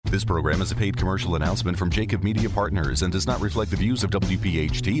This program is a paid commercial announcement from Jacob Media Partners and does not reflect the views of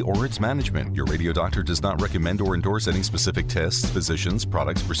WPHT or its management. Your radio doctor does not recommend or endorse any specific tests, physicians,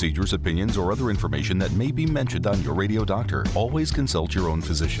 products, procedures, opinions, or other information that may be mentioned on Your Radio Doctor. Always consult your own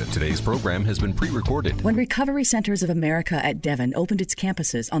physician. Today's program has been pre-recorded. When Recovery Centers of America at Devon opened its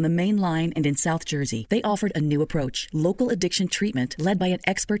campuses on the Main Line and in South Jersey, they offered a new approach, local addiction treatment led by an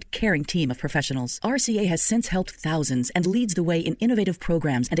expert, caring team of professionals. RCA has since helped thousands and leads the way in innovative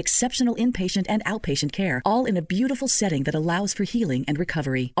programs and exceptional inpatient and outpatient care, all in a beautiful setting that allows for healing and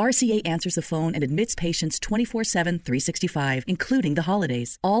recovery. RCA answers the phone and admits patients 24/7, 365, including the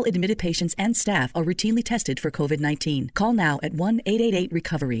holidays. All admitted patients and staff are routinely tested for COVID-19. Call now at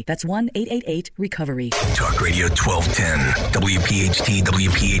 1-888-RECOVERY. That's 1-888-RECOVERY. Talk Radio 1210, WPHT,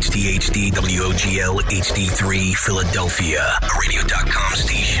 WPHT HD, WOGL HD3, Philadelphia, a radio.com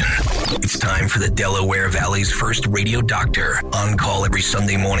station. It's time for the Delaware Valley's first radio doctor, on call every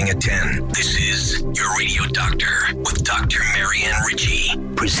Sunday morning at 10. This is Your Radio Doctor with Dr. Marianne Ritchie.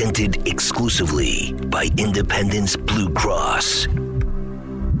 Presented exclusively by Independence Blue Cross.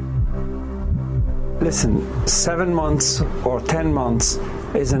 Listen, 7 months or 10 months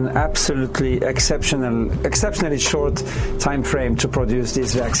is an absolutely exceptionally short time frame to produce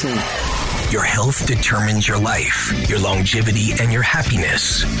this vaccine. Your health determines your life, your longevity, and your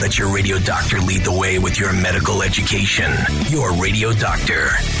happiness. Let Your Radio Doctor lead the way with your medical education. Your Radio Doctor,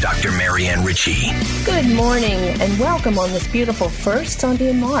 Dr. Marianne Ritchie. Good morning and welcome on this beautiful first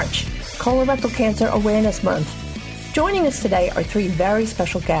Sunday in March, Colorectal Cancer Awareness Month. Joining us today are three very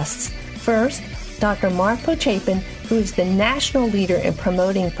special guests. First, Dr. Mark Pochapin, who is the national leader in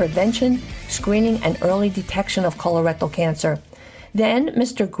promoting prevention, screening, and early detection of colorectal cancer. Then,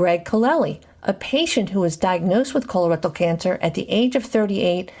 Mr. Greg Colelli, a patient who was diagnosed with colorectal cancer at the age of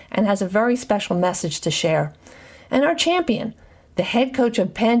 38 and has a very special message to share. And our champion, the head coach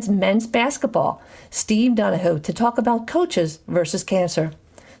of Penn's men's basketball, Steve Donohue, to talk about coaches versus cancer.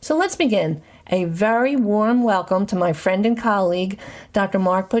 So let's begin. A very warm welcome to my friend and colleague, Dr.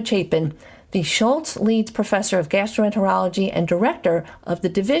 Mark Pochapin, the Schultz Leeds Professor of Gastroenterology and Director of the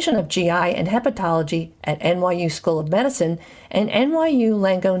Division of GI and Hepatology at NYU School of Medicine and NYU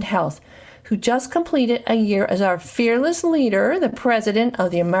Langone Health, who just completed a year as our fearless leader, the President of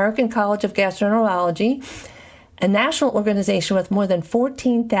the American College of Gastroenterology, a national organization with more than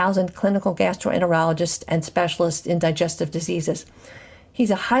 14,000 clinical gastroenterologists and specialists in digestive diseases.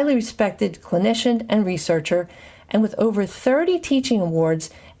 He's a highly respected clinician and researcher, and with over 30 teaching awards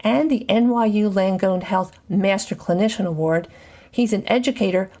and the NYU Langone Health Master Clinician Award, he's an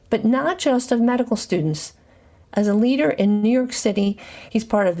educator, but not just of medical students. As a leader in New York City, he's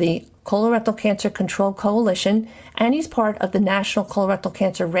part of the Colorectal Cancer Control Coalition, and he's part of the National Colorectal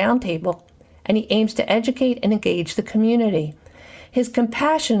Cancer Roundtable, and he aims to educate and engage the community. His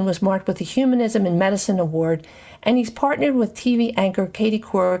compassion was marked with the Humanism in Medicine Award, and he's partnered with TV anchor Katie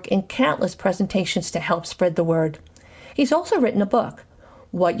Couric in countless presentations to help spread the word. He's also written a book,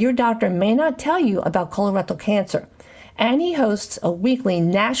 What Your Doctor May Not Tell You About Colorectal Cancer, and he hosts a weekly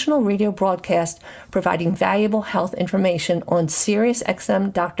national radio broadcast providing valuable health information on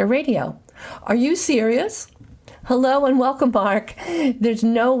SiriusXM Doctor Radio. Are you serious? Hello and welcome, Mark. There's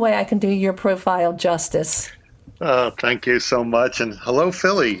no way I can do your profile justice. Thank you so much. And hello,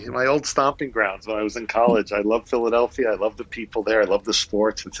 Philly, my old stomping grounds when I was in college. I love Philadelphia. I love the people there. I love the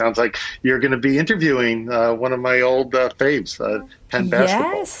sports. It sounds like you're going to be interviewing one of my old faves, Penn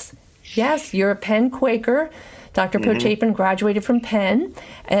basketball. Yes, you're a Penn Quaker. Dr. Pochapin graduated from Penn,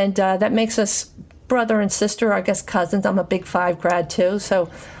 and that makes us brother and sister, I guess cousins. I'm a Big Five grad too, so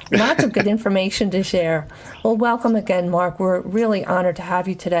lots of good information to share. Well, welcome again, Mark. We're really honored to have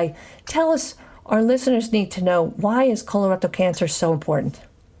you today. Tell us, our listeners need to know, why is colorectal cancer so important?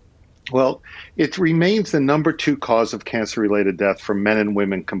 Well, it remains the number 2 cause of cancer-related death for men and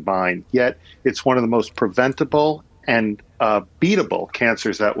women combined, yet it's one of the most preventable and beatable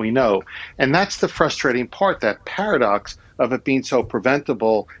cancers that we know. And that's the frustrating part, that paradox of it being so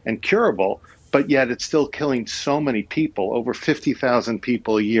preventable and curable, but yet it's still killing so many people, over 50,000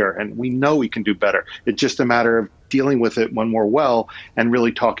 people a year. And we know we can do better. It's just a matter of dealing with it when we're well and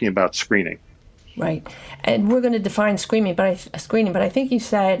really talking about screening. Right. And we're going to define screening, but I think you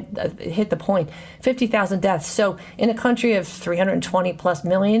said, hit the point, 50,000 deaths. So in a country of 320 plus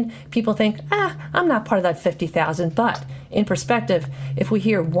million, people think, I'm not part of that 50,000. But in perspective, if we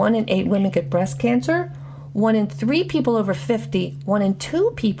hear 1 in 8 women get breast cancer, 1 in 3 people over 50, 1 in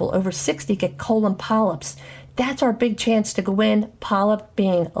 2 people over 60 get colon polyps. That's our big chance to go in, polyp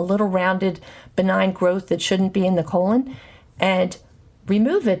being a little rounded, benign growth that shouldn't be in the colon, and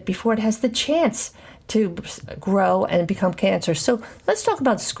remove it before it has the chance to grow and become cancer. So let's talk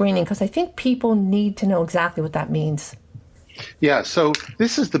about screening, because I think people need to know exactly what that means. Yeah, so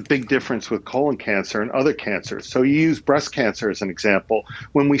this is the big difference with colon cancer and other cancers. So you use breast cancer as an example.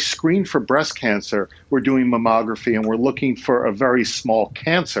 When we screen for breast cancer, we're doing mammography and we're looking for a very small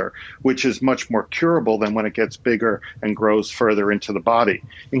cancer, which is much more curable than when it gets bigger and grows further into the body.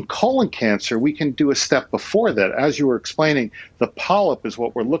 In colon cancer, we can do a step before that. As you were explaining, the polyp is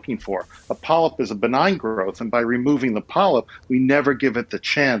what we're looking for. A polyp is a benign growth, and by removing the polyp, we never give it the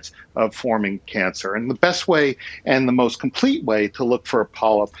chance of forming cancer. And the best way and the most complete way to look for a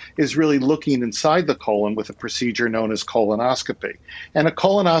polyp is really looking inside the colon with a procedure known as colonoscopy. And a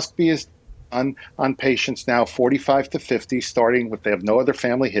colonoscopy is done on patients now 45 to 50, starting with they have no other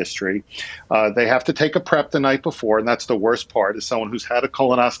family history. They have to take a prep the night before, and that's the worst part. As someone who's had a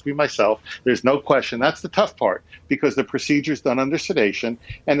colonoscopy myself, there's no question that's the tough part, because the procedure is done under sedation,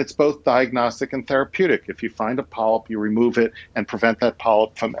 and it's both diagnostic and therapeutic. If you find a polyp, you remove it and prevent that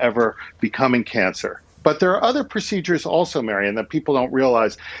polyp from ever becoming cancer. But there are other procedures also, Marianne, that people don't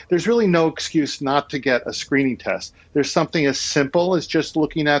realize. There's really no excuse not to get a screening test. There's something as simple as just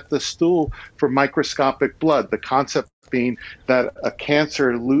looking at the stool for microscopic blood. The concept being that a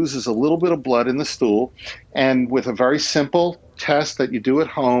cancer loses a little bit of blood in the stool, and with a very simple test that you do at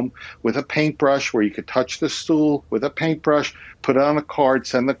home with a paintbrush, where you could touch the stool with a paintbrush, put it on a card,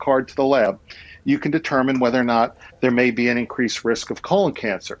 send the card to the lab, you can determine whether or not there may be an increased risk of colon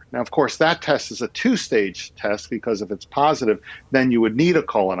cancer. Now, of course, that test is a two-stage test, because if it's positive, then you would need a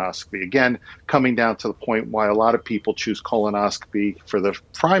colonoscopy. Again, coming down to the point why a lot of people choose colonoscopy for the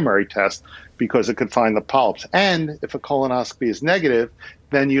primary test, because it could find the polyps. And if a colonoscopy is negative,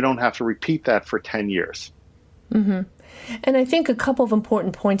 then you don't have to repeat that for 10 years. Mm-hmm. And I think a couple of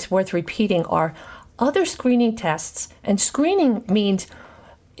important points worth repeating are other screening tests. And screening means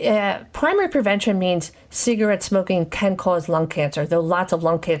primary prevention means cigarette smoking can cause lung cancer, though lots of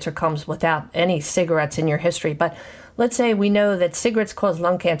lung cancer comes without any cigarettes in your history. But let's say we know that cigarettes cause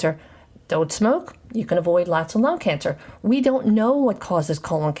lung cancer. Don't smoke. You can avoid lots of lung cancer. We don't know what causes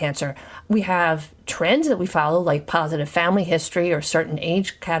colon cancer. We have trends that we follow, like positive family history or certain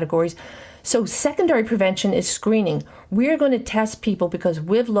age categories. So secondary prevention is screening. We're going to test people because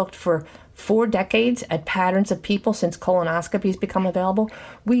we've looked for 4 decades at patterns of people since colonoscopies become available.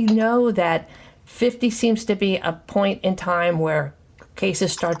 We know that 50 seems to be a point in time where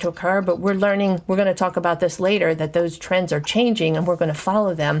cases start to occur, but we're learning, we're going to talk about this later, that those trends are changing and we're going to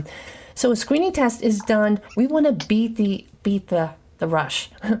follow them. So a screening test is done. We want to beat the rush.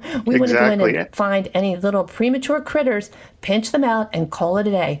 We want to go in and find any little premature critters, pinch them out, and call it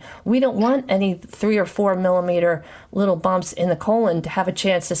a day. We don't want any 3 or 4 millimeter little bumps in the colon to have a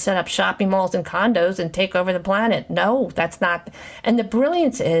chance to set up shopping malls and condos and take over the planet. No, that's not. And the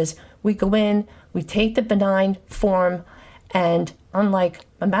brilliance is we go in, we take the benign form, and unlike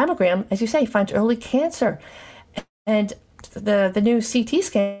a mammogram, as you say, finds early cancer. And the new CT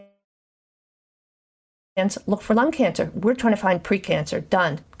scan look for lung cancer. We're trying to find precancer.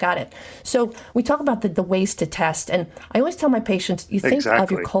 Done. Got it. So we talk about the ways to test. And I always tell my patients, you think of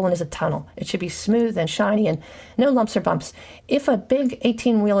your colon as a tunnel. It should be smooth and shiny and no lumps or bumps. If a big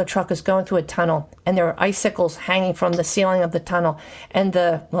 18-wheeler truck is going through a tunnel and there are icicles hanging from the ceiling of the tunnel, and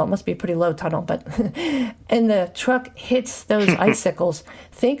it must be a pretty low tunnel, but and the truck hits those icicles,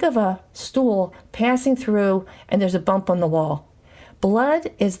 think of a stool passing through and there's a bump on the wall. Blood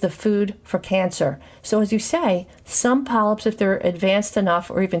is the food for cancer. So as you say, some polyps, if they're advanced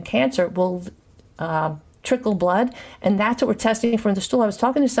enough, or even cancer, will trickle blood, and that's what we're testing for in the stool. I was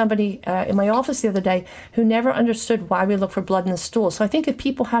talking to somebody in my office the other day who never understood why we look for blood in the stool. So I think if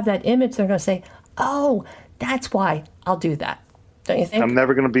people have that image, they're going to say, oh, that's why I'll do that. Don't you think? I'm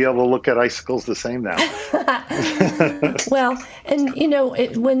never going to be able to look at icicles the same now. Well, and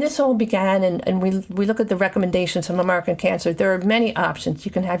when this all began, and we look at the recommendations from American Cancer, there are many options.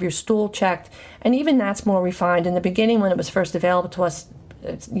 You can have your stool checked, and even that's more refined. In the beginning, when it was first available to us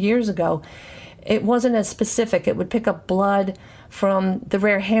years ago, it wasn't as specific. It would pick up blood from the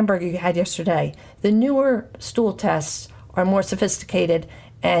rare hamburger you had yesterday. The newer stool tests are more sophisticated,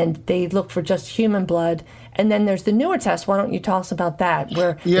 and they look for just human blood. And then there's the newer test. Why don't you tell us about that,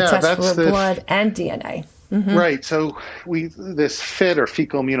 where the test for blood and DNA? Mm-hmm. Right. So this FIT, or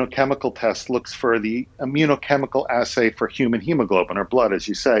fecal immunochemical test, looks for the immunochemical assay for human hemoglobin, or blood, as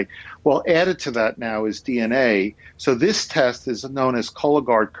you say. Well, added to that now is DNA. So this test is known as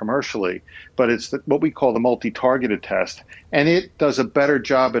Cologuard commercially, but it's what we call the multi-targeted test. And it does a better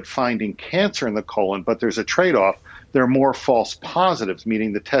job at finding cancer in the colon, but there's a trade-off. there are more false positives,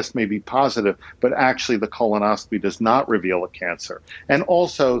 meaning the test may be positive, but actually the colonoscopy does not reveal a cancer. And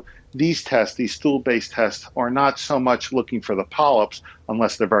also, these tests, these stool-based tests, are not so much looking for the polyps,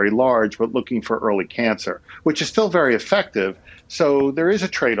 unless they're very large, but looking for early cancer, which is still very effective. So there is a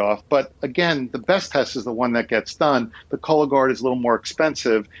trade-off. But again, the best test is the one that gets done. The Cologuard is a little more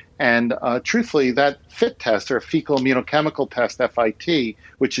expensive. And truthfully, that FIT test, or fecal immunochemical test, FIT,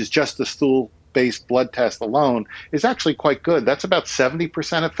 which is just the stool-based blood test alone, is actually quite good. That's about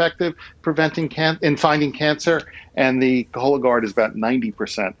 70% effective preventing in finding cancer, and the Cologuard is about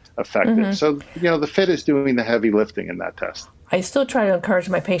 90% effective. So, the FIT is doing the heavy lifting in that test. I still try to encourage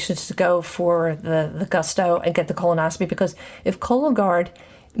my patients to go for the Gusto and get the colonoscopy, because if Cologuard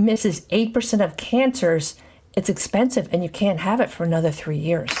misses 8% of cancers, it's expensive and you can't have it for another 3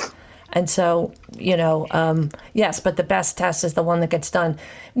 years. And so, yes, but the best test is the one that gets done.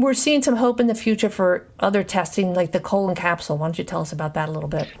 We're seeing some hope in the future for other testing, like the colon capsule. Why don't you tell us about that a little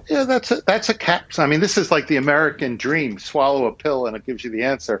bit? Yeah, that's a capsule. I mean, this is like the American dream. Swallow a pill and it gives you the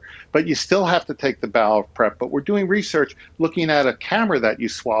answer. But you still have to take the bowel prep. But we're doing research looking at a camera that you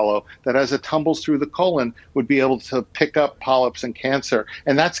swallow that, as it tumbles through the colon, would be able to pick up polyps and cancer.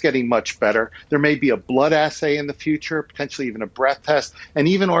 And that's getting much better. There may be a blood assay in the future, potentially even a breath test, and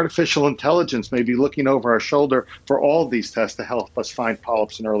even artificial intelligence may be looking over our shoulder for all of these tests to help us find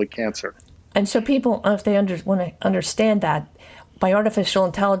polyps and early cancer. And so people, if they want to understand that, by artificial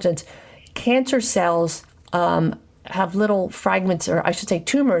intelligence, cancer cells have little fragments, or I should say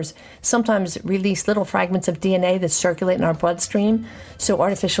tumors, sometimes release little fragments of DNA that circulate in our bloodstream. So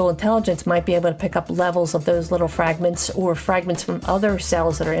artificial intelligence might be able to pick up levels of those little fragments or fragments from other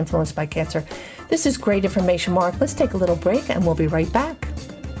cells that are influenced by cancer. This is great information, Mark. Let's take a little break and we'll be right back.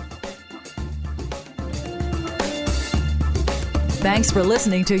 Thanks for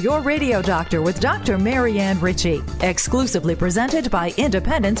listening to Your Radio Doctor with Dr. Marianne Ritchie, exclusively presented by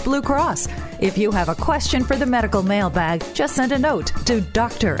Independence Blue Cross. If you have a question for the medical mailbag, just send a note to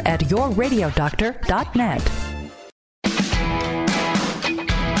doctor@yourradiodoctor.net.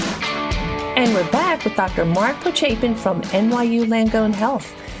 And we're back with Dr. Mark Pochapin from NYU Langone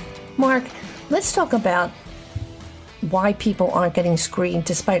Health. Mark, let's talk about why people aren't getting screened.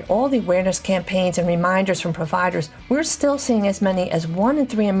 Despite all the awareness campaigns and reminders from providers, we're still seeing as many as 1 in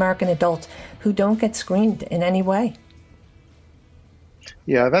 3 American adults who don't get screened in any way.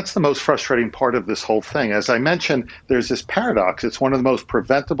 Yeah, that's the most frustrating part of this whole thing. As I mentioned, there's this paradox. It's one of the most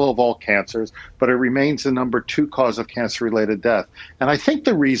preventable of all cancers, but it remains the number 2 cause of cancer-related death. And I think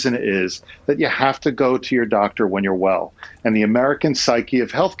the reason is that you have to go to your doctor when you're well. And the American psyche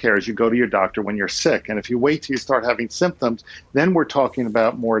of healthcare is you go to your doctor when you're sick. And if you wait till you start having symptoms, then we're talking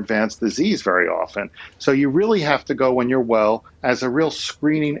about more advanced disease very often. So you really have to go when you're well, as a real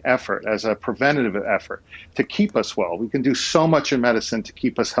screening effort, as a preventative effort to keep us well. We can do so much in medicine to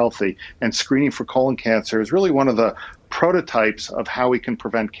keep us healthy, and screening for colon cancer is really one of the prototypes of how we can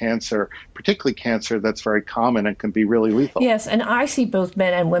prevent cancer, particularly cancer that's very common and can be really lethal. Yes, and I see both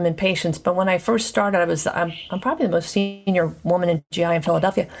men and women patients, but when I first started, I'm probably the most senior woman in GI in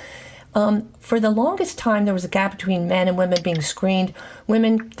Philadelphia. For the longest time, there was a gap between men and women being screened.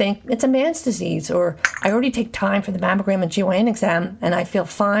 Women think it's a man's disease, or I already take time for the mammogram and GYN exam, and I feel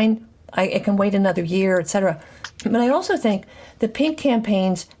fine. I can wait another year, etc. But I also think the pink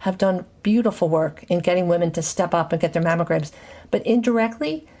campaigns have done beautiful work in getting women to step up and get their mammograms. But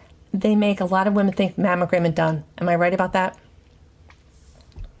indirectly, they make a lot of women think mammogram and done. Am I right about that?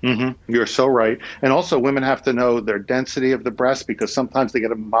 Mm-hmm. You're so right. And also, women have to know their density of the breast, because sometimes they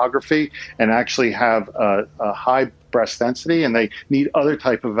get a mammography and actually have a high breast density, and they need other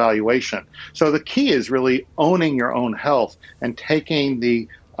type of evaluation. So the key is really owning your own health and taking the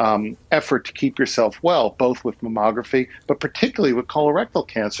effort to keep yourself well, both with mammography, but particularly with colorectal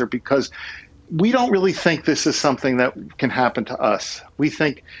cancer, because we don't really think this is something that can happen to us. We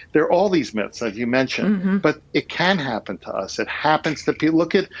think there are all these myths, as you mentioned, but it can happen to us. It happens to people.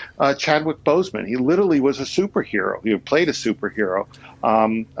 Look at Chadwick Boseman. He literally was a superhero. He played a superhero.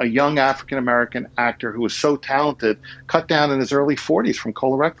 A young African-American actor who was so talented, cut down in his early 40s from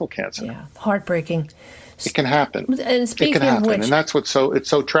colorectal cancer. Yeah, heartbreaking. It can happen. And speaking it can happen, of which, and that's what's it's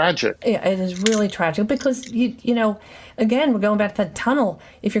so tragic. Yeah, it is really tragic, because you know, again, we're going back to that tunnel.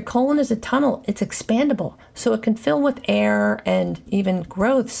 If your colon is a tunnel, it's expandable, so it can fill with air and even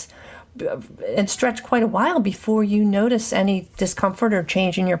growths, and stretch quite a while before you notice any discomfort or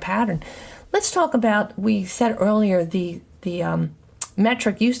change in your pattern. Let's talk about. We said earlier the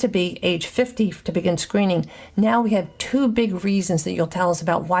metric used to be age 50 to begin screening. Now we have 2 big reasons that you'll tell us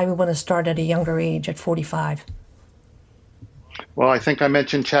about why we want to start at a younger age, at 45. Well, I think I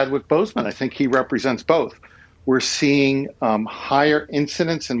mentioned Chadwick Boseman. I think he represents both. we're seeing higher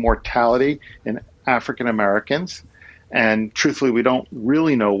incidence and mortality in African Americans. And truthfully, we don't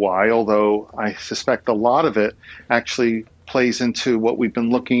really know why, although I suspect a lot of it actually plays into what we've been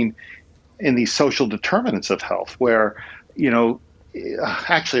looking in these social determinants of health, where,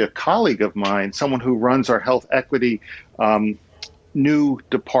 actually a colleague of mine, someone who runs our health equity new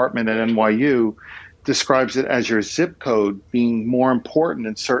department at NYU, describes it as your zip code being more important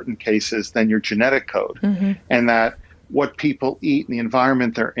in certain cases than your genetic code. Mm-hmm. And that what people eat and the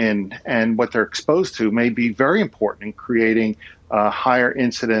environment they're in and what they're exposed to may be very important in creating higher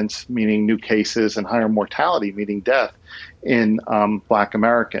incidence, meaning new cases, and higher mortality, meaning death, in Black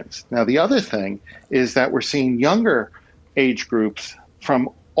Americans. Now, the other thing is that we're seeing younger age groups from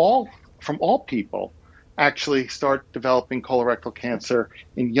all people actually start developing colorectal cancer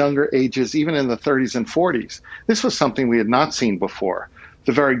in younger ages, even in the 30s and 40s. This was something we had not seen before.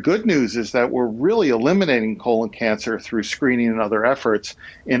 The very good news is that we're really eliminating colon cancer through screening and other efforts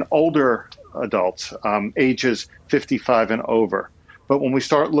in older adults, ages 55 and over. But when we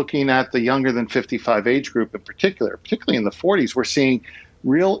start looking at the younger than 55 age group in particular, particularly in the 40s, we're seeing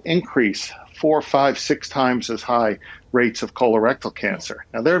real increase, 4, 5, 6 times as high rates of colorectal cancer.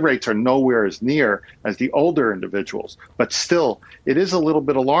 Now, their rates are nowhere as near as the older individuals, but still, it is a little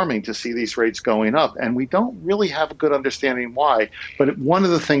bit alarming to see these rates going up, and we don't really have a good understanding why. But one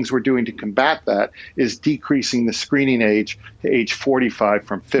of the things we're doing to combat that is decreasing the screening age to age 45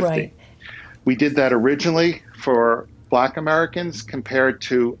 from 50. Right. We did that originally for Black Americans compared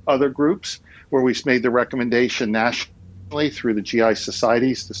to other groups, where we made the recommendation nationally through the GI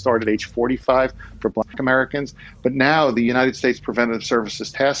societies to start at age 45 for Black Americans. But now the United States Preventive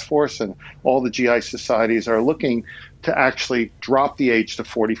Services Task Force and all the GI societies are looking to actually drop the age to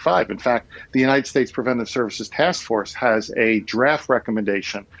 45. In fact, the United States Preventive Services Task Force has a draft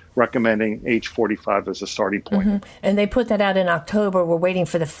recommendation recommending age 45 as a starting point. Mm-hmm. And they put that out in October. We're waiting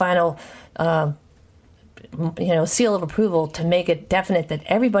for the final seal of approval to make it definite that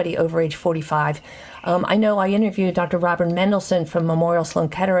everybody over age 45. I know I interviewed Dr. Robert Mendelsohn from Memorial Sloan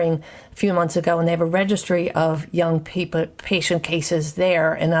Kettering a few months ago, and they have a registry of young patient cases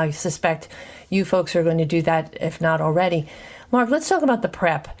there, and I suspect you folks are going to do that, if not already. Mark, let's talk about the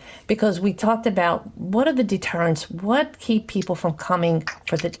PrEP, because we talked about what are the deterrents, what keep people from coming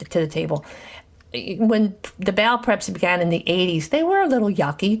to the table. When the bowel preps began in the 80s, they were a little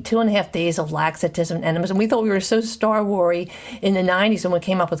yucky, 2.5 days of laxatives and enemas. And we thought we were so star-worry in the 90s when we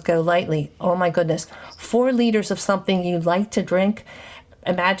came up with Go Lightly. Oh, my goodness. 4 liters of something you like to drink.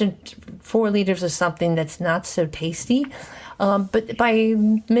 Imagine 4 liters of something that's not so tasty. But by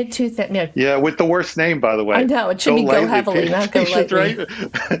mid-2000... Yeah, with the worst name, by the way. I know. It should be Go Heavily, not Go Lightly.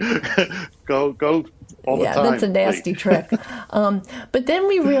 Right? Go all the time. Yeah, that's a nasty trick. But then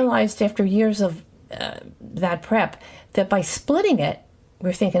we realized after years of that PrEP that by splitting it,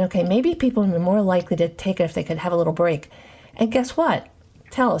 we're thinking, okay, maybe people are more likely to take it if they could have a little break. And guess what?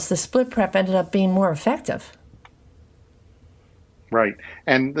 Tell us, the split PrEP ended up being more effective. Right.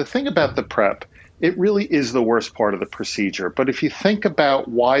 And the thing about the PrEP, it really is the worst part of the procedure. But if you think about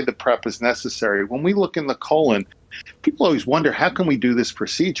why the PrEP is necessary, when we look in the colon, people always wonder, how can we do this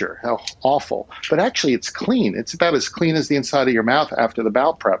procedure? How awful. But actually, it's clean. It's about as clean as the inside of your mouth after the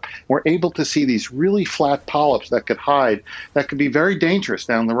bowel prep. We're able to see these really flat polyps that could hide, that could be very dangerous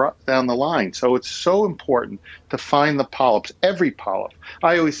down the line. So it's so important to find the polyps, every polyp.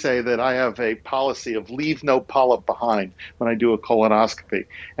 I always say that I have a policy of leave no polyp behind when I do a colonoscopy.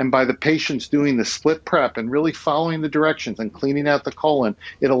 And by the patients doing the split prep and really following the directions and cleaning out the colon,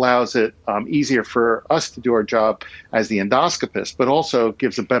 it allows it easier for us to do our job as the endoscopist, but also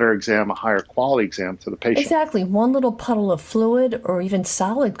gives a better exam, a higher quality exam to the patient. Exactly. One little puddle of fluid or even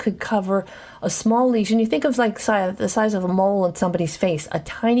solid could cover a small lesion. You think of like the size of a mole in somebody's face, a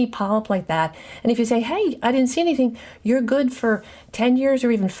tiny polyp like that. And if you say, hey, I didn't see anything, you're good for 10 years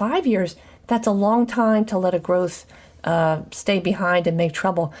or even 5 years. That's a long time to let a growth stay behind and make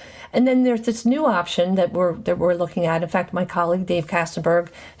trouble. And then there's this new option that we're looking at. In fact, my colleague Dave Kastenberg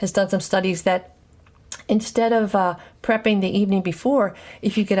has done some studies that instead of prepping the evening before,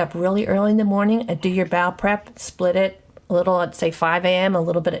 if you get up really early in the morning and do your bowel prep, split it a little at, say, 5 a.m., a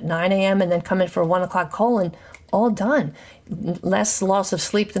little bit at 9 a.m., and then come in for a 1 o'clock colon, all done. Less loss of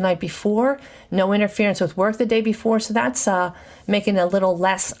sleep the night before, no interference with work the day before. So that's making it a little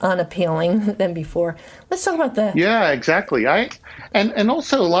less unappealing than before. Let's talk about the... Yeah, exactly. And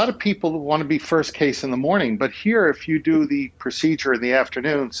also a lot of people want to be first case in the morning. But here, if you do the procedure in the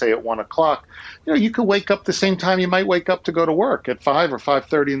afternoon, say at 1 o'clock, you could wake up the same time you might wake up to go to work at 5 or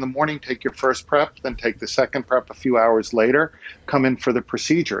 5:30 in the morning, take your first prep, then take the second prep a few hours later, come in for the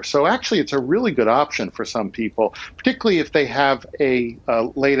procedure. So actually, it's a really good option for some people, particularly if they have a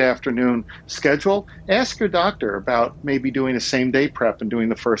late afternoon schedule. Ask your doctor about maybe doing a same-day prep and doing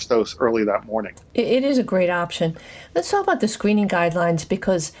the first dose early that morning. It is a great option. Let's talk about the screening guidelines,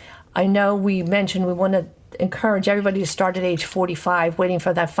 because I know we mentioned we want to encourage everybody to start at age 45, waiting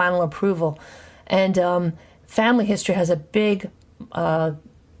for that final approval. And family history has a big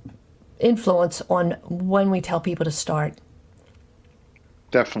influence on when we tell people to start.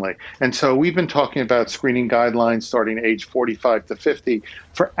 Definitely. And so we've been talking about screening guidelines starting age 45 to 50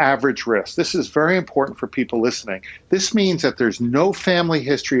 for average risk. This is very important for people listening. This means that there's no family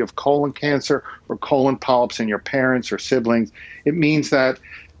history of colon cancer or colon polyps in your parents or siblings. It means that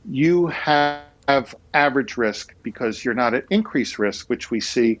you have average risk because you're not at increased risk, which we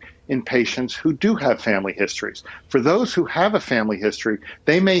see in patients who do have family histories. For those who have a family history,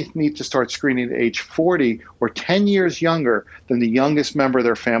 they may need to start screening at age 40 or 10 years younger than the youngest member of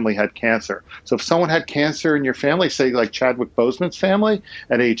their family had cancer. So if someone had cancer in your family, say like Chadwick Boseman's family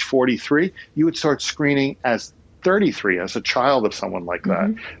at age 43, you would start screening as 33 as a child of someone like that.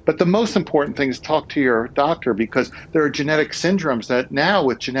 Mm-hmm. But the most important thing is talk to your doctor, because there are genetic syndromes that now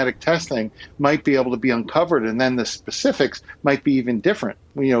with genetic testing might be able to be uncovered, and then the specifics might be even different.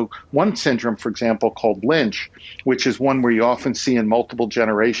 One syndrome, for example, called Lynch, which is one where you often see in multiple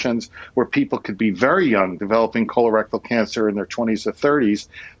generations where people could be very young developing colorectal cancer in their 20s or 30s,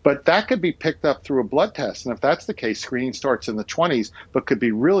 but that could be picked up through a blood test. And if that's the case, screening starts in the 20s, but could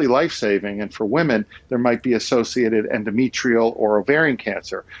be really life-saving. And for women, there might be associated endometrial or ovarian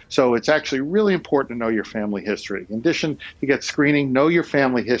cancer. So it's actually really important to know your family history. In addition to get screening, know your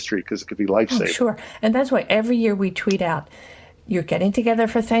family history, because it could be life-saving. Oh, sure. And that's why every year we tweet out, you're getting together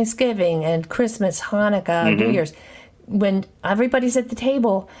for Thanksgiving and Christmas, Hanukkah, mm-hmm. New Year's. When everybody's at the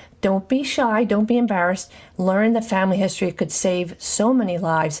table, don't be shy, don't be embarrassed. Learn the family history. It could save so many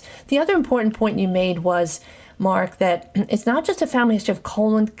lives. The other important point you made was, Mark, that it's not just a family history of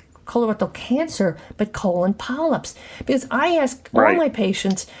colorectal cancer, but colon polyps. Because I ask all my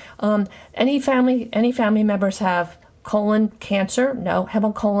patients, any family members have colon cancer? No. How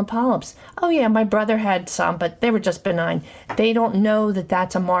about colon polyps? Oh yeah, my brother had some, but they were just benign. They don't know that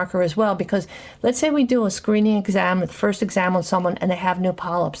that's a marker as well, because let's say we do a screening exam, the first exam on someone, and they have no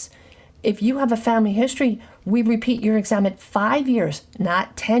polyps. If you have a family history, we repeat your exam at 5 years,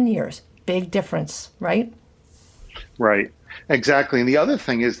 not 10 years. Big difference, right? Right. Exactly. And the other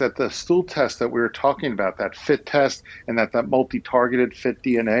thing is that the stool test that we were talking about, that FIT test and that multi-targeted FIT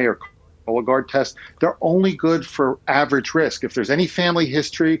DNA or Cologuard test, they're only good for average risk. If there's any family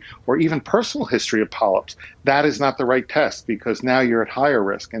history or even personal history of polyps, that is not the right test, because now you're at higher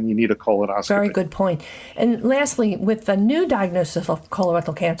risk and you need a colonoscopy. Very good point. And lastly, with the new diagnosis of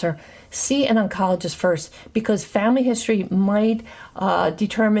colorectal cancer, see an oncologist first, because family history might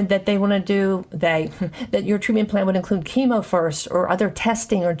determine that they want to do, that your treatment plan would include chemo first or other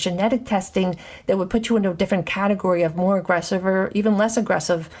testing or genetic testing that would put you into a different category of more aggressive or even less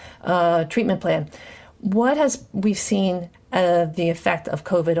aggressive treatment plan. What has we've seen the effect of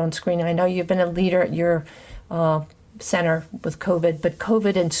COVID on screening? I know you've been a leader at your center with COVID, but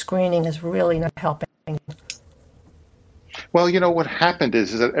COVID and screening is really not helping. Well, what happened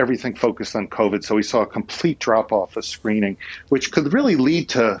is that everything focused on COVID. So we saw a complete drop-off of screening, which could really lead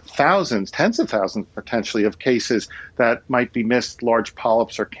to thousands, tens of thousands potentially of cases that might be missed, large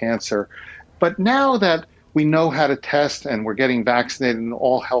polyps or cancer. But now that we know how to test and we're getting vaccinated and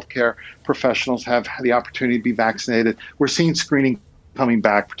all healthcare professionals have the opportunity to be vaccinated, we're seeing screening coming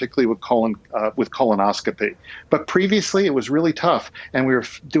back, particularly with colonoscopy. But previously, it was really tough, and we were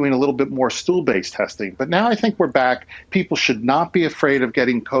doing a little bit more stool-based testing. But now I think we're back. People should not be afraid of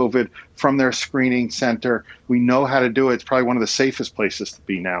getting COVID from their screening center. We know how to do it. It's probably one of the safest places to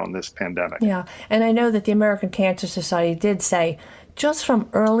be now in this pandemic. Yeah, and I know that the American Cancer Society did say, just from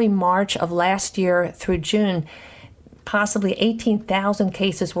early March of last year through June, possibly 18,000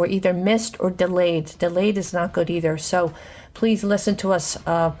 cases were either missed or delayed. Delayed is not good either. So please listen to us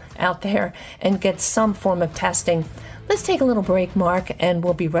out there and get some form of testing. Let's take a little break, Mark, and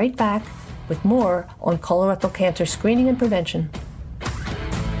we'll be right back with more on colorectal cancer screening and prevention.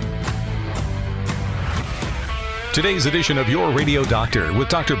 Today's edition of Your Radio Doctor with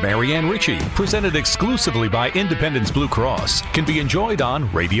Dr. Marianne Ritchie, presented exclusively by Independence Blue Cross, can be enjoyed on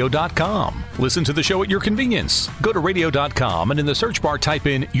radio.com. Listen to the show at your convenience. Go to radio.com and in the search bar type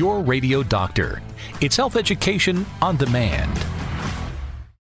in Your Radio Doctor. It's health education on demand.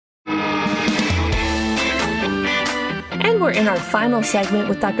 And we're in our final segment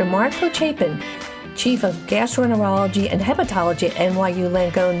with Dr. Mark Pochapin, Chief of Gastroenterology and Hepatology at NYU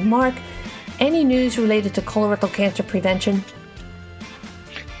Langone. Mark, any news related to colorectal cancer prevention?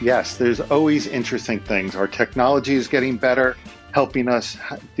 Yes, there's always interesting things. Our technology is getting better, helping us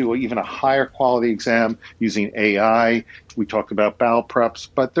do even a higher quality exam using AI. We talked about bowel preps,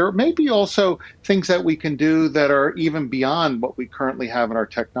 but there may be also things that we can do that are even beyond what we currently have in our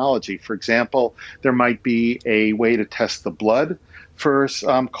technology. For example, there might be a way to test the blood for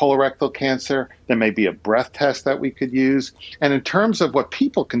colorectal cancer. There may be a breath test that we could use. And in terms of what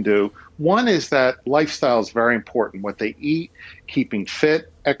people can do, one is that lifestyle is very important. What they eat, keeping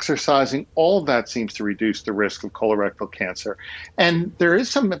fit, exercising, all of that seems to reduce the risk of colorectal cancer. And there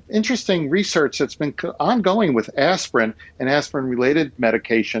is some interesting research that's been ongoing with aspirin and aspirin-related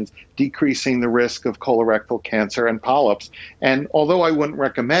medications, decreasing the risk of colorectal cancer and polyps. And although I wouldn't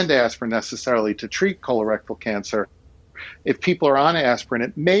recommend aspirin necessarily to treat colorectal cancer, if people are on aspirin,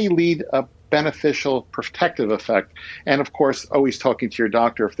 it may lead a beneficial protective effect. And of course, always talking to your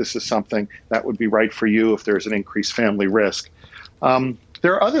doctor if this is something that would be right for you, if there's an increased family risk.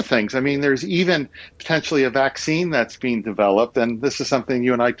 There are other things. I mean, there's even potentially a vaccine that's being developed. And this is something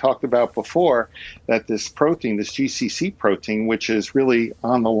you and I talked about before, that this protein, this GCC protein, which is really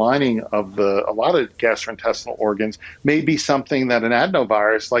on the lining of a lot of gastrointestinal organs, may be something that an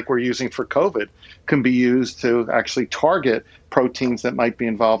adenovirus, like we're using for COVID, can be used to actually target proteins that might be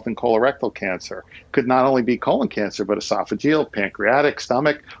involved in colorectal cancer. Could not only be colon cancer, but esophageal, pancreatic,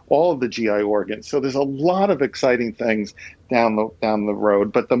 stomach, all of the GI organs. So there's a lot of exciting things down the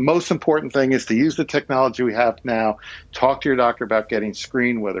road. But the most important thing is to use the technology we have now. Talk to your doctor about getting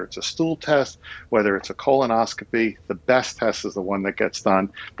screened, whether it's a stool test, whether it's a colonoscopy. The best test is the one that gets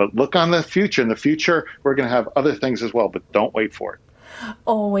done. But look on the future. In the future, we're going to have other things as well, but don't wait for it.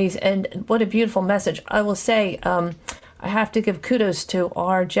 Always. And what a beautiful message. I will say, I have to give kudos to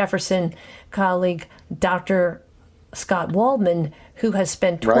our Jefferson colleague, Dr. Scott Waldman, who has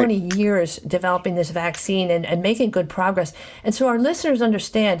spent 20 years developing this vaccine and making good progress. And so our listeners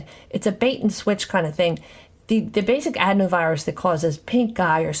understand it's a bait and switch kind of thing. The basic adenovirus that causes pink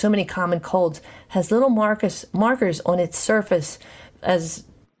eye or so many common colds has little markers on its surface, as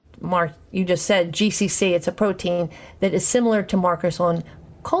Mark, you just said, GCC. It's a protein that is similar to markers on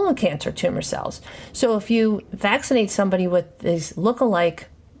colon cancer tumor cells. So if you vaccinate somebody with these look-alike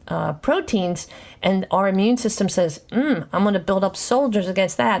proteins, and our immune system says, I'm going to build up soldiers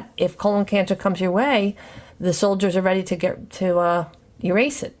against that. If colon cancer comes your way, the soldiers are ready to get to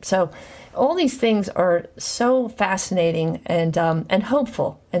erase it. So all these things are so fascinating and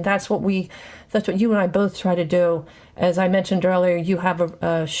hopeful, and that's what you and I both try to do. As I mentioned earlier, you have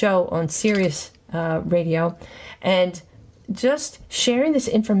a show on Sirius Radio, and just sharing this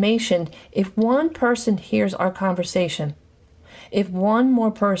information. If one person hears our conversation, if one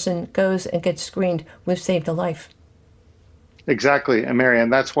more person goes and gets screened, we've saved a life. Exactly. And Marianne,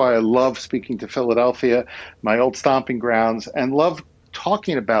 that's why I love speaking to Philadelphia, my old stomping grounds, and love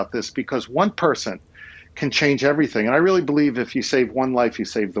talking about this, because one person can change everything. And I really believe if you save one life, you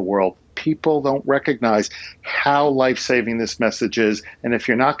save the world. People don't recognize how life-saving this message is. And if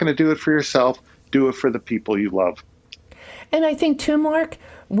you're not going to do it for yourself, do it for the people you love. And I think too, Mark,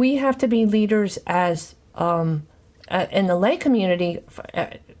 we have to be leaders as in the lay community.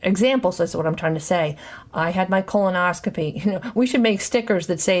 Examples is what I'm trying to say. I had my colonoscopy. We should make stickers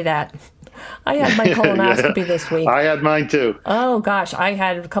that say that. I had my colonoscopy this week. I had mine too. Oh gosh, I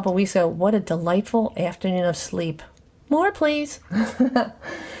had it a couple of weeks ago. What a delightful afternoon of sleep. More, please.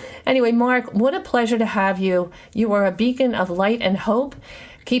 Anyway, Mark, what a pleasure to have you. You are a beacon of light and hope.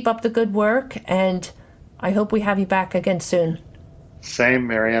 Keep up the good work, and I hope we have you back again soon. Same,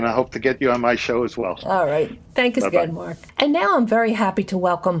 Marianne. I hope to get you on my show as well. All right. Thanks again, Mark. And now I'm very happy to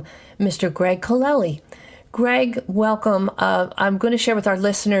welcome Mr. Greg Colelli. Greg, welcome. I'm going to share with our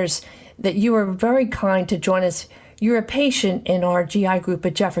listeners that you are very kind to join us. You're a patient in our GI group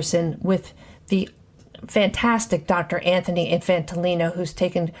at Jefferson with the fantastic Dr. Anthony Infantolino, who's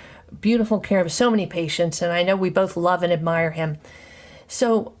taken beautiful care of so many patients, and I know we both love and admire him.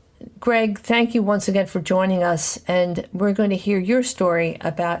 So, Greg, thank you once again for joining us, and we're going to hear your story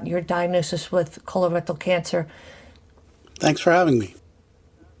about your diagnosis with colorectal cancer. Thanks for having me.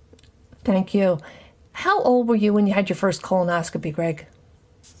 Thank you. How old were you when you had your first colonoscopy, Greg?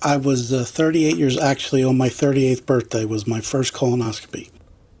 I was 38 years, actually on my 38th birthday was my first colonoscopy.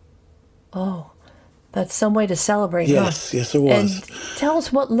 Oh, that's some way to celebrate, Yes, huh? yes it was. And tell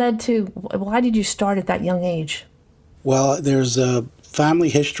us what led to, why did you start at that young age? Well, there's a family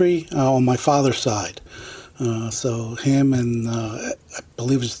history on my father's side. So him and I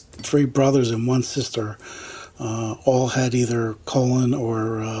believe it's 3 brothers and 1 sister all had either colon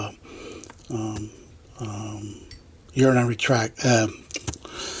or urinary tract,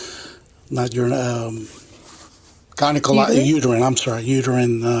 not uterine, uterine, I'm sorry,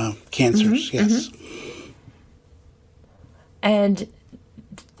 uterine cancers, yes. And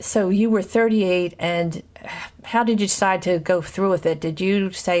so you were 38, and how did you decide to go through with it? Did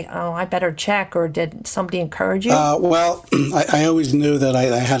you say, oh, I better check, or did somebody encourage you? Well, I always knew that I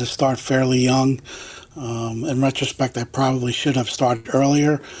had to start fairly young. In retrospect, I probably should have started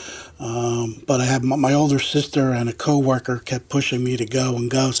earlier. But I had my older sister and a coworker kept pushing me to go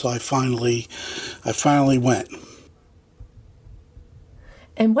and go, so I finally went.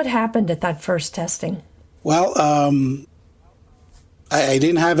 And what happened at that first testing? Well, I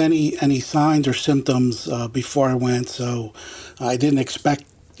didn't have any signs or symptoms before I went, so I didn't expect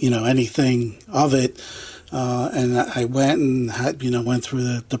anything of it. And I went and went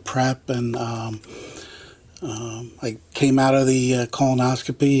through the prep, and I came out of the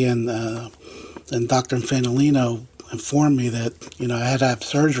colonoscopy, and Dr. Fanolino informed me that I had to have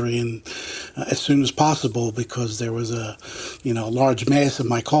surgery and as soon as possible because there was a large mass in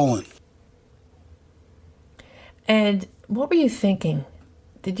my colon. And what were you thinking?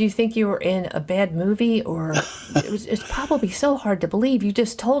 Did you think you were in a bad movie, or it's probably so hard to believe? You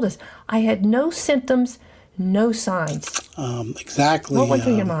just told us I had no symptoms, no signs. Exactly. What went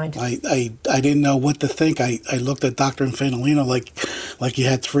through your mind? I didn't know what to think. I looked at Dr. Fanolino like he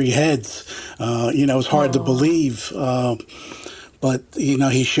had 3 heads. It was hard to believe. But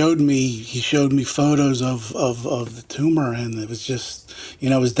he showed me photos of the tumor, and it was just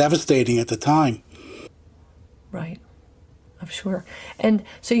it was devastating at the time. Right. I'm sure. And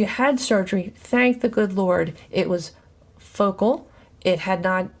so you had surgery. Thank the good Lord. It was focal. It had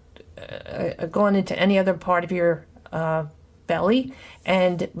not gone into any other part of your belly,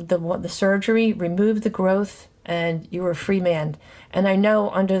 and the surgery removed the growth, and you were a free man. And I know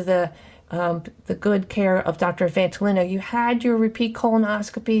under the good care of Dr. Fanolino, you had your repeat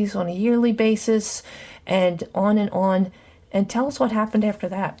colonoscopies on a yearly basis, and on and on. And tell us what happened after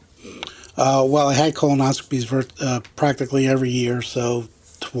that. Well, I had colonoscopies for practically every year, so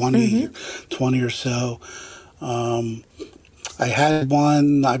 20 or so. I had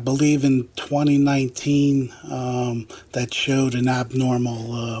one, I believe, in 2019 that showed an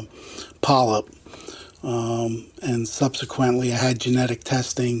abnormal polyp. And subsequently, I had genetic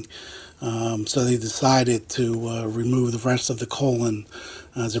testing, so they decided to remove the rest of the colon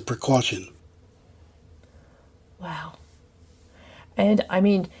as a precaution. Wow. And, I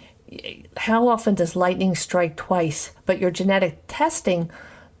mean, how often does lightning strike twice? But your genetic testing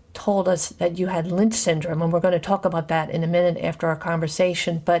told us that you had Lynch syndrome, and we're going to talk about that in a minute after our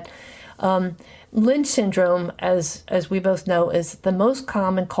conversation. But Lynch syndrome, as we both know, is the most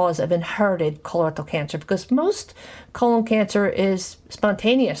common cause of inherited colorectal cancer, because most colon cancer is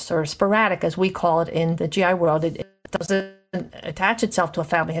spontaneous or sporadic, as we call it in the GI world. It doesn't attach itself to a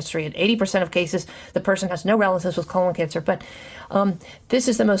family history. In 80% of cases, the person has no relatives with colon cancer. But this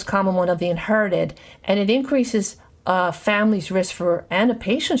is the most common one of the inherited, and it increases family's risk for, and a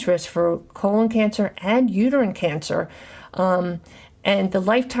patient's risk for, colon cancer and uterine cancer. And the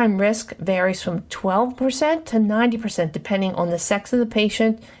lifetime risk varies from 12% to 90%, depending on the sex of the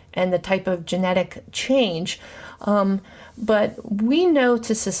patient and the type of genetic change. But we know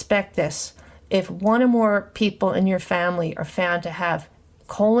to suspect this if one or more people in your family are found to have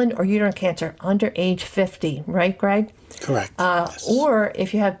colon or uterine cancer under age 50, right, Greg? Correct. Yes. Or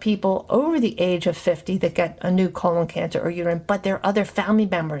if you have people over the age of 50 that get a new colon cancer or uterine, but they're other family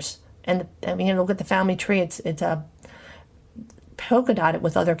members. And look at the family tree, it's a polka dotted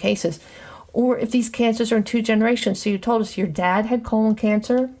with other cases. Or if these cancers are in 2 generations. So you told us your dad had colon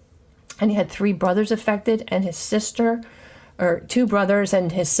cancer, and he had 3 brothers affected, and his sister, or 2 brothers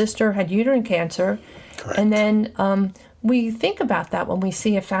and his sister had uterine cancer. Correct. And then we think about that when we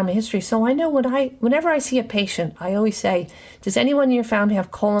see a family history. So I know whenever I see a patient, I always say, does anyone in your family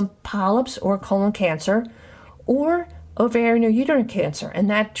have colon polyps or colon cancer or ovarian or uterine cancer? And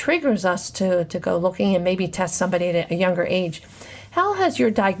that triggers us to go looking and maybe test somebody at a younger age. How has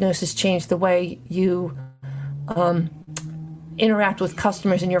your diagnosis changed the way you interact with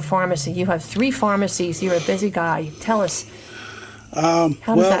customers in your pharmacy? You have 3 pharmacies. You're a busy guy. Tell us, how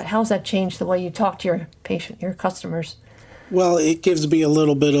has that changed the way you talk to your patient, your customers? Well, it gives me a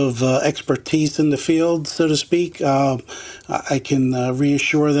little bit of expertise in the field, so to speak. I can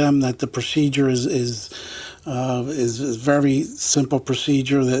reassure them that the procedure is a very simple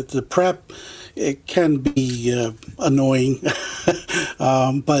procedure. That the prep, it can be annoying,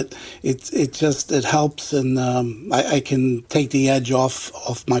 but it helps, and I can take the edge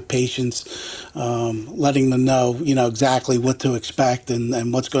off my patients, letting them know exactly what to expect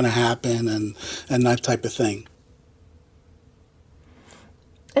and what's going to happen and that type of thing.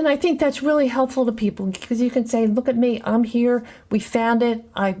 And I think that's really helpful to people because you can say, look at me, I'm here, we found it,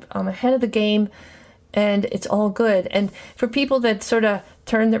 I'm ahead of the game, and it's all good. And for people that sort of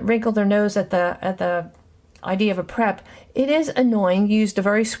wrinkle their nose at the idea of a prep, it is annoying. You used a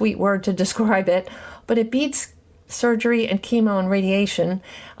very sweet word to describe it, but it beats surgery and chemo and radiation.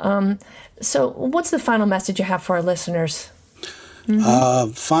 So what's the final message you have for our listeners?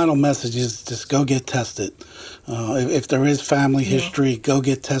 Mm-hmm. Final message is just go get tested. If there is family history, go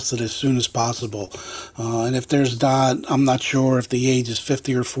get tested as soon as possible. And if there's not, I'm not sure if the age is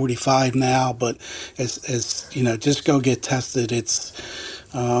 50 or 45 now, but as just go get tested. It's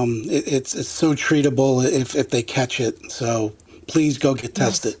so treatable if they catch it. So please go get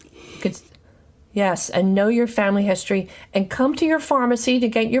tested. Yes, and know your family history, and come to your pharmacy to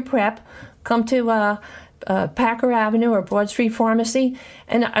get your prep. Come to Packer Avenue or Broad Street Pharmacy.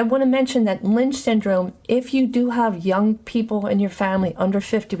 And I want to mention that Lynch syndrome, if you do have young people in your family under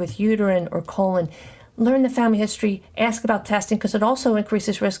 50 with uterine or colon, learn the family history, ask about testing, because it also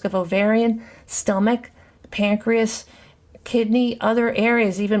increases risk of ovarian, stomach, pancreas, kidney, other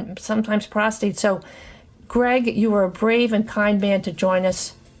areas, even sometimes prostate. So, Greg, you are a brave and kind man to join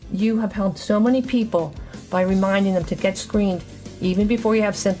us. You have helped so many people by reminding them to get screened even before you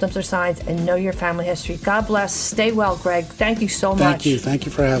have symptoms or signs, and know your family history. God bless. Stay well, Greg. Thank you so much. Thank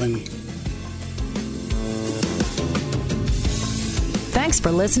you for having me. Thanks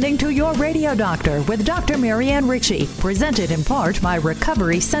for listening to Your Radio Doctor with Dr. Marianne Ritchie, presented in part by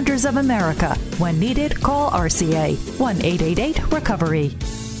Recovery Centers of America. When needed, call RCA 1-888-RECOVERY.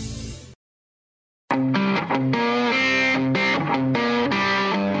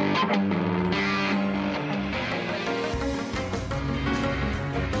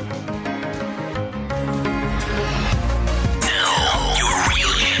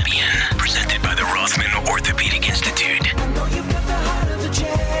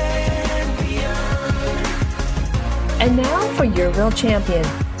 And now for your real champion,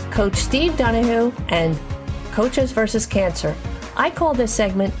 Coach Steve Donahue and Coaches vs. Cancer. I call this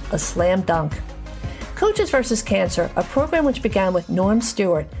segment a slam dunk. Coaches vs. Cancer, a program which began with Norm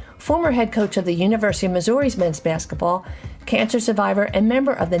Stewart, former head coach of the University of Missouri's men's basketball, cancer survivor, and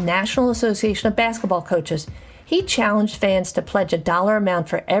member of the National Association of Basketball Coaches. He challenged fans to pledge a dollar amount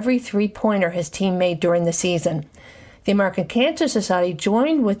for every three-pointer his team made during the season. The American Cancer Society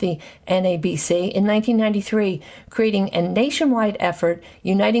joined with the NABC in 1993, creating a nationwide effort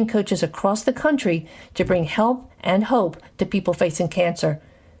uniting coaches across the country to bring help and hope to people facing cancer.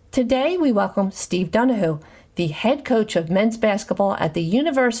 Today, we welcome Steve Donahue, the head coach of men's basketball at the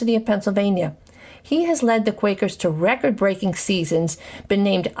University of Pennsylvania. He has led the Quakers to record-breaking seasons, been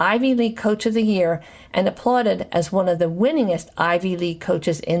named Ivy League Coach of the Year, and applauded as one of the winningest Ivy League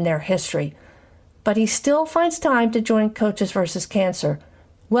coaches in their history. But he still finds time to join Coaches vs. Cancer.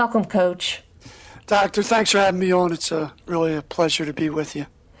 Welcome, Coach. Doctor, thanks for having me on. It's really a pleasure to be with you.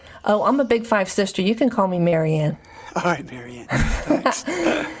 Oh, I'm a Big Five sister. You can call me Marianne. All right, Marianne. Thanks.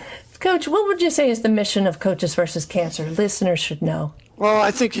 Coach, what would you say is the mission of Coaches vs. Cancer? Listeners should know. Well,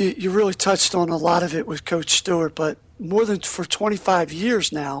 I think you really touched on a lot of it with Coach Stewart, but more than for 25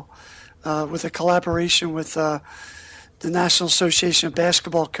 years now, with a collaboration with the National Association of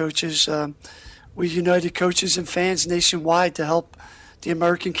Basketball Coaches, we united coaches and fans nationwide to help the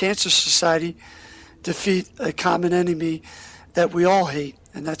American Cancer Society defeat a common enemy that we all hate,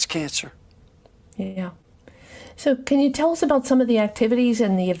 and that's cancer. Yeah. So can you tell us about some of the activities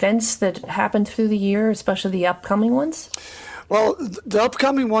and the events that happened through the year, especially the upcoming ones? Well, the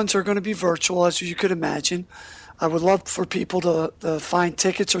upcoming ones are going to be virtual, as you could imagine. I would love for people to find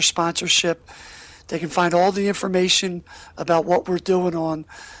tickets or sponsorship. They can find all the information about what we're doing on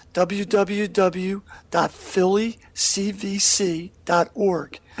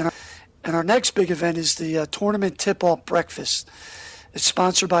www.phillycvc.org. And our next big event is the Tournament Tip-Off Breakfast. It's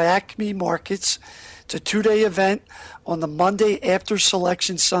sponsored by Acme Markets. It's a 2-day event on the Monday after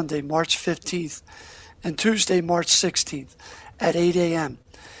Selection Sunday, March 15th, and Tuesday, March 16th at 8 a.m.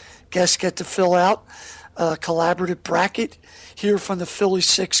 Guests get to fill out a collaborative bracket, hear from the Philly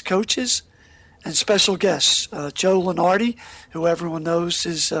 6 coaches, and special guests, Joe Lenardi, who everyone knows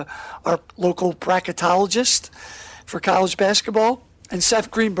is our local bracketologist, for college basketball, and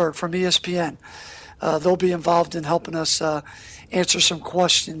Seth Greenberg from ESPN. They'll be involved in helping us answer some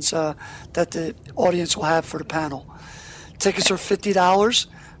questions that the audience will have for the panel. Tickets are $50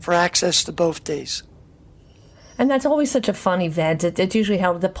 for access to both days. And that's always such a fun event. It's usually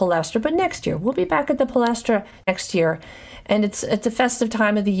held at the Palestra, but next year. We'll be back at the Palestra next year. And it's a festive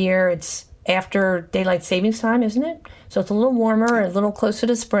time of the year. It's after daylight savings time, isn't it? So it's a little warmer, a little closer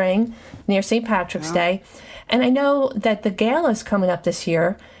to spring, near St. Patrick's Day. And I know that the gala is coming up this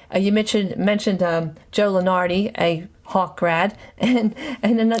year. You mentioned Joe Lunardi, a Hawk grad, and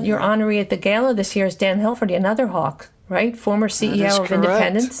your honoree at the gala this year is Dan Hilferty, another Hawk, right? Former CEO of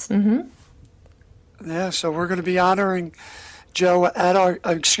Independence. Mm-hmm. Yeah, so we're going to be honoring Joe at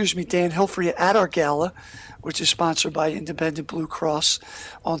Dan Hilferty at our gala, which is sponsored by Independent Blue Cross,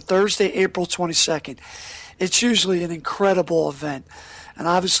 on Thursday, April 22nd. It's usually an incredible event, and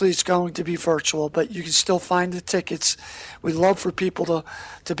obviously it's going to be virtual, but you can still find the tickets. We'd love for people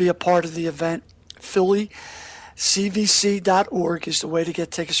to be a part of the event. PhillyCVC.org is the way to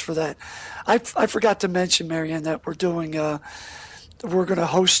get tickets for that. I forgot to mention, Marianne, that we're going to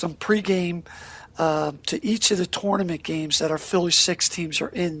host some pregame to each of the tournament games that our Philly 6 teams are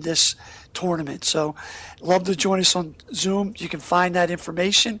in this tournament. So love to join us on Zoom. You can find that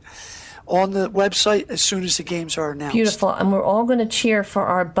information on the website as soon as the games are announced. Beautiful. And we're all going to cheer for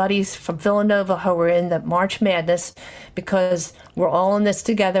our buddies from Villanova who are in the March Madness, because we're all in this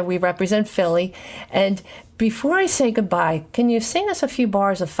together. We represent Philly. And before I say goodbye, can you sing us a few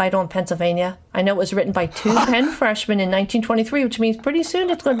bars of Fight On Pennsylvania? I know it was written by two Penn freshmen in 1923, which means pretty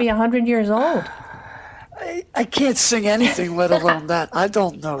soon it's going to be 100 years old. I can't sing anything, let alone that. I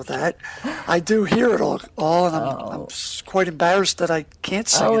don't know that. I do hear it all and I'm quite embarrassed that I can't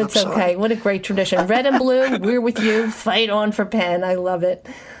sing it. Oh, it's okay. What a great tradition. Red and blue, we're with you. Fight on for Penn. I love it.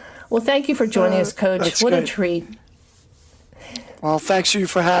 Well, thank you for joining us, Coach. What a treat. Well, thanks you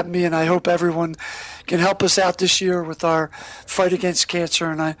for having me, and I hope everyone can help us out this year with our fight against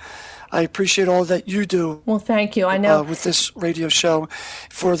cancer, and I appreciate all that you do. Well, thank you. I know with this radio show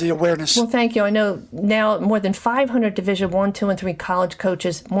for the awareness. Well, thank you. I know now more than 500 Division I, II, and III college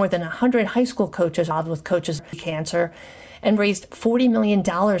coaches, more than 100 high school coaches involved with Coaches Cancer, and raised $40 million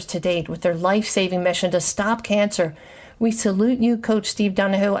to date with their life-saving mission to stop cancer. We salute you, Coach Steve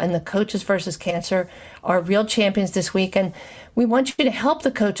Donahue, and the Coaches versus Cancer are real champions this week, and we want you to help the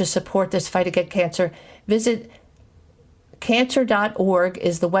coaches support this fight against cancer. Visit Cancer.org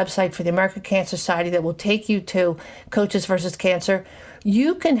is the website for the American Cancer Society that will take you to Coaches versus Cancer.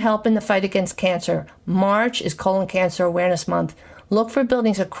 You can help in the fight against cancer. March is Colon Cancer Awareness Month. Look for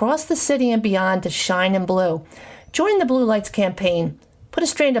buildings across the city and beyond to shine in blue. Join the Blue Lights campaign. Put a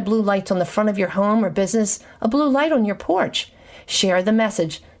strand of blue lights on the front of your home or business, a blue light on your porch. Share the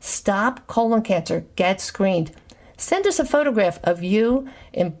message. Stop colon cancer. Get screened. Send us a photograph of you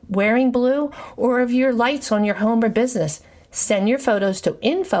wearing blue or of your lights on your home or business. Send your photos to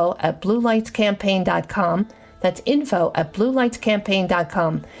info@bluelightscampaign.com. That's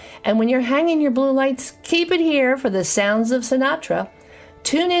info@bluelightscampaign.com. And when you're hanging your blue lights, keep it here for the sounds of Sinatra.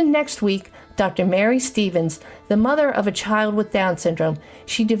 Tune in next week. Dr. Mary Stevens, the mother of a child with Down syndrome.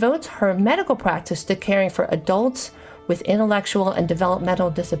 She devotes her medical practice to caring for adults with intellectual and developmental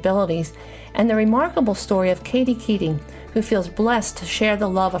disabilities, and the remarkable story of Katie Keating, who feels blessed to share the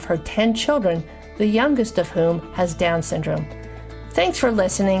love of her 10 children, the youngest of whom has Down syndrome. Thanks for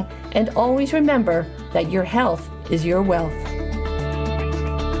listening, and always remember that your health is your wealth.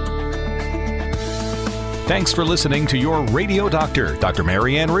 Thanks for listening to Your Radio Doctor, Dr.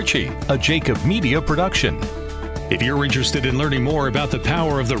 Marianne Ritchie, a Jacob Media production. If you're interested in learning more about the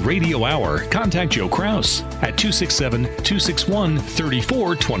power of the radio hour, contact Joe Kraus at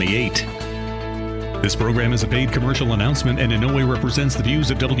 267-261-3428. This program is a paid commercial announcement and in no way represents the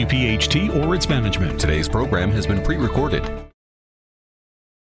views of WPHT or its management. Today's program has been pre-recorded.